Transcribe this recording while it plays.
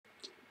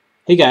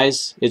Hey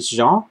guys, it's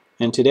Jean,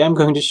 and today I'm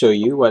going to show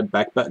you what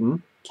back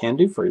button can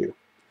do for you.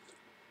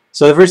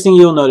 So the first thing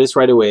you'll notice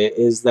right away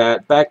is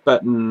that back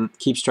button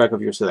keeps track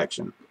of your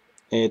selection.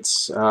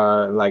 It's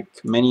like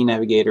many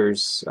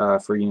navigators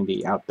for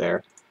Unity out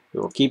there. It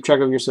will keep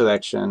track of your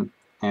selection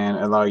and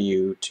allow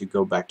you to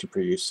go back to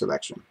previous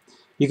selection.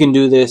 You can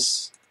do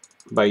this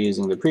by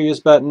using the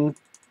previous button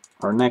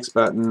or next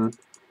button.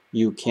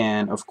 You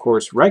can, of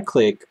course,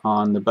 right-click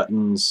on the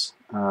buttons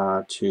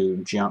to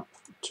jump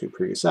to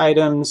previous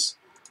items,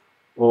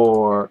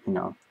 or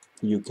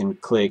you can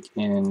click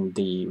in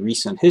the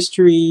recent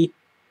history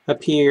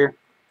up here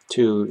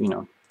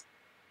to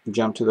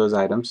jump to those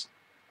items.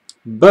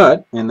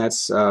 But, and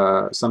that's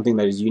something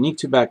that is unique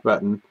to back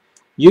button,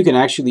 you can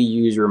actually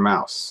use your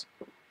mouse.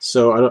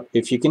 So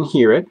if you can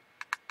hear it,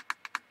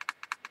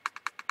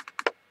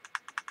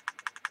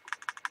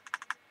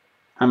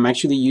 I'm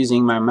actually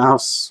using my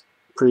mouse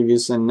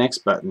previous and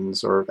next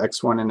buttons, or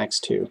X1 and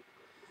X2.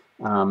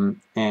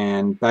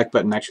 And back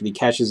button actually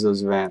catches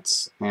those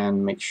events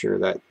and makes sure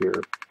that your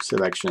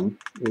selection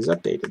is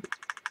updated.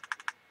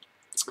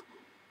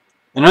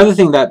 Another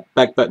thing that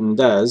back button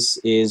does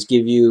is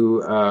give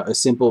you a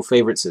simple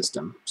favorite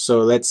system. So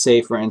let's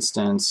say, for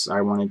instance,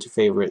 I wanted to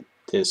favorite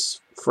this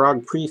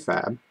frog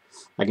prefab.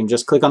 I can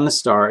just click on the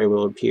star. It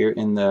will appear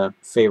in the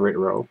favorite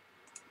row.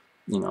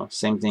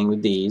 Same thing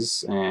with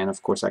these, and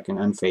of course I can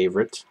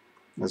unfavorite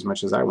as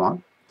much as I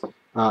want.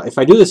 If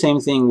I do the same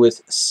thing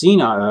with scene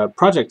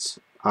project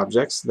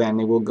objects, then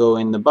it will go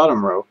in the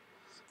bottom row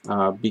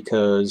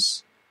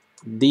because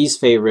these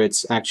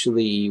favorites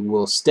actually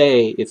will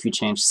stay if you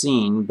change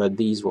scene, but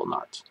these will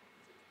not.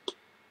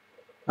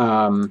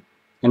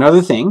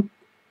 Another thing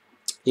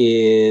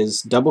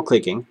is double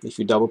clicking. If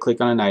you double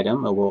click on an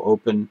item, it will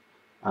open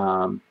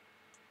the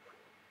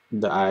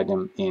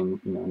item in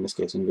this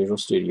case in Visual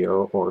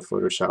Studio or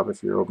Photoshop.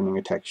 If you're opening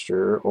a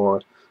texture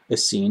or a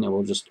scene, it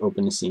will just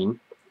open a scene.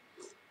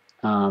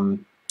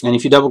 And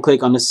if you double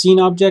click on the scene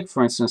object,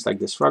 for instance like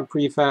this frog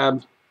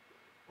prefab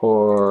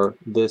or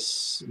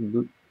this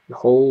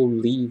whole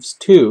leaves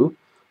too,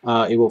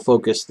 it will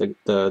focus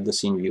the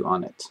scene view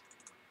on it.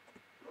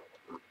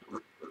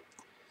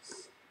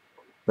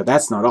 But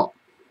that's not all.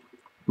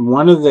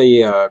 One of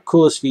the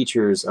coolest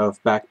features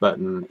of back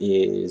button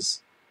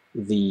is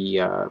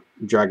the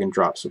drag and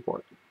drop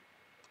support.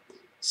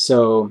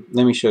 So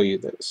let me show you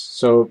this.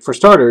 So for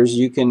starters,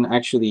 you can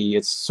actually,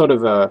 it's sort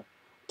of a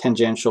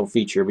tangential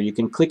feature, but you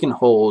can click and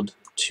hold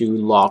to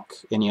lock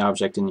any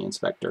object in the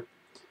inspector.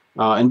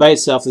 And by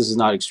itself, this is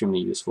not extremely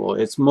useful.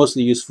 It's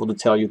mostly useful to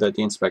tell you that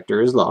the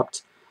inspector is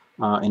locked.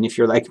 And if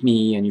you're like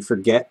me and you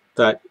forget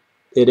that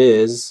it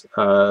is,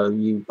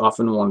 you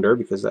often wonder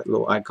because that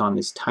little icon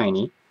is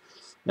tiny.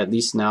 At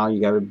least now you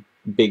got a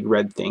big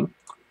red thing.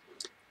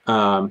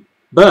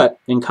 But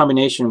in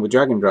combination with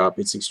drag and drop,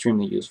 it's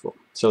extremely useful.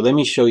 So let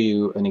me show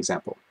you an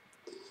example.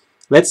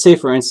 Let's say,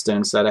 for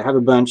instance, that I have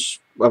a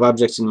bunch of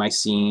objects in my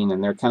scene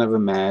and they're kind of a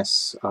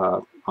mess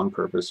on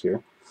purpose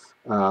here.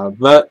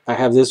 But I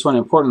have this one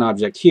important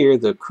object here,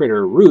 the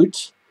critter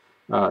root,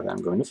 that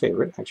I'm going to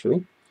favorite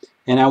actually,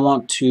 and I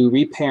want to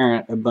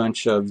reparent a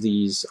bunch of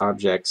these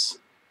objects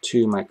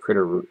to my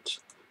critter root.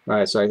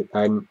 Alright, so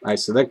I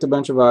select a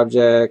bunch of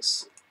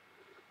objects,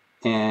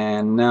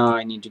 and now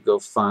I need to go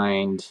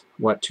find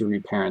what to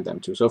reparent them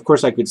to. So of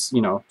course I could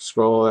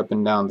scroll up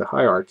and down the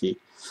hierarchy,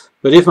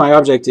 but if my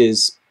object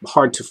is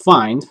hard to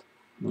find,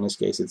 in this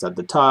case it's at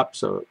the top,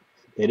 so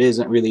it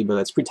isn't really, but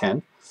let's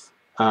pretend.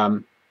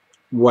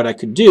 What I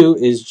could do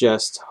is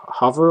just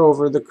hover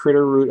over the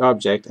critter root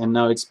object, and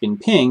now it's been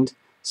pinged,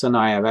 so now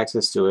I have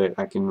access to it.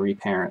 I can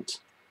reparent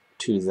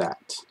to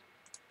that.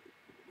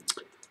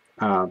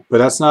 But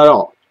that's not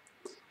all.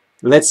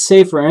 Let's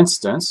say, for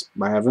instance,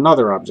 I have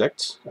another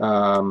object.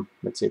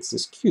 Let's say it's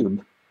this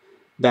cube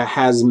that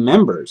has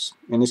members.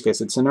 In this case,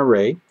 it's an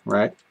array,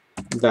 right?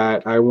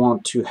 That I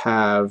want to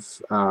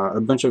have a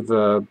bunch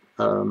of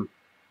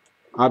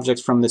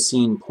objects from the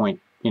scene point,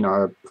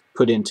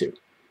 put into.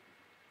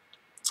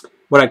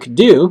 What I could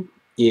do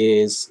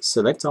is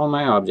select all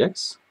my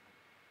objects.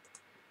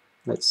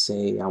 Let's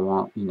say I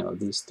want,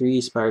 these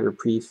 3 spider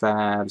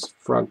prefabs,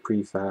 frog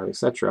prefab,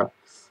 etc.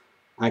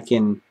 I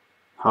can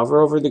hover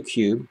over the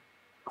cube,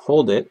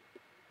 hold it.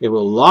 It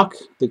will lock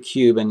the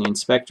cube and the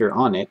inspector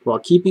on it while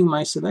keeping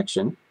my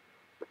selection.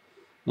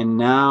 And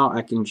now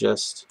I can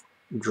just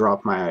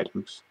drop my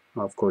items.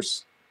 Well, of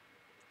course,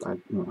 I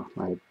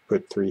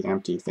put 3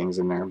 empty things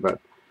in there,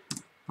 but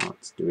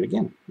let's do it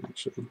again.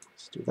 Actually,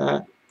 let's do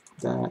that.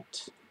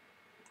 That,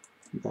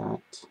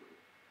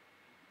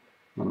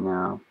 and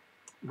now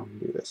I'll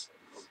do this.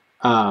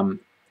 And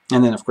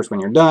then, of course,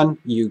 when you're done,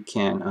 you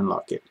can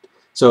unlock it.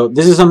 So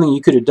this is something you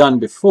could have done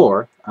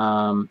before.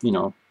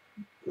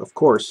 Of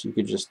course, you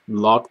could just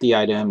lock the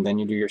item, then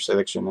you do your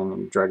selection, and then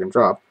you drag and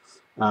drop.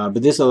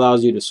 But this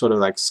allows you to sort of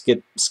like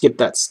skip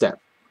that step.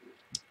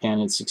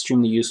 And it's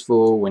extremely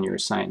useful when you're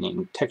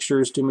assigning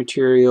textures to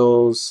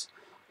materials,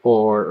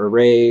 or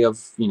array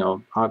of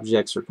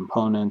objects or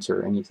components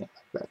or anything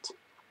like that.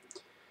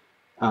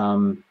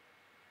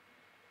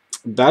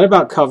 that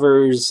about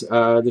covers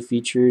the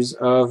features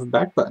of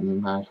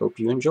Backbutton. I hope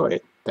you enjoy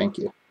it. Thank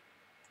you.